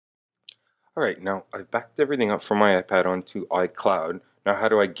Alright, now I've backed everything up from my iPad onto iCloud. Now how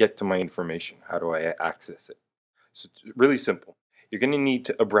do I get to my information? How do I access it? So it's really simple. You're going to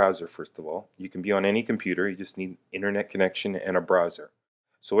need a browser first of all. You can be on any computer, you just need internet connection and a browser.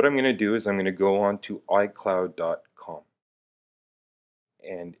 So what I'm going to do is I'm going to go on to iCloud.com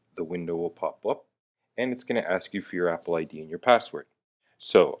and the window will pop up and it's going to ask you for your Apple ID and your password.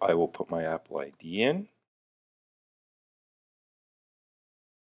 So I will put my Apple ID in.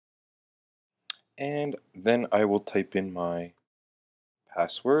 And then I will type in my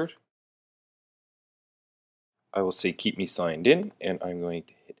password. I will say keep me signed in and I'm going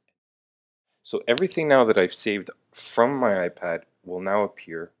to hit. So everything now that I've saved from my iPad will now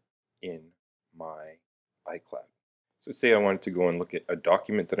appear in my iCloud. So say I wanted to go and look at a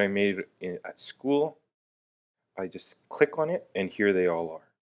document that I made at school. I just click on it and here they all are.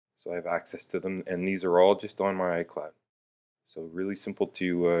 So I have access to them and these are all just on my iCloud. So really simple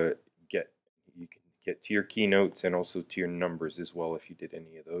to get. You can get to your keynotes and also to your numbers as well if you did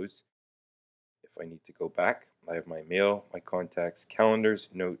any of those. If I need to go back, I have my mail, my contacts, calendars,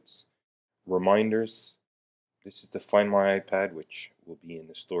 notes, reminders. This is to find my iPad, which will be in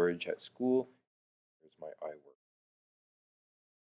the storage at school. There's my iWork.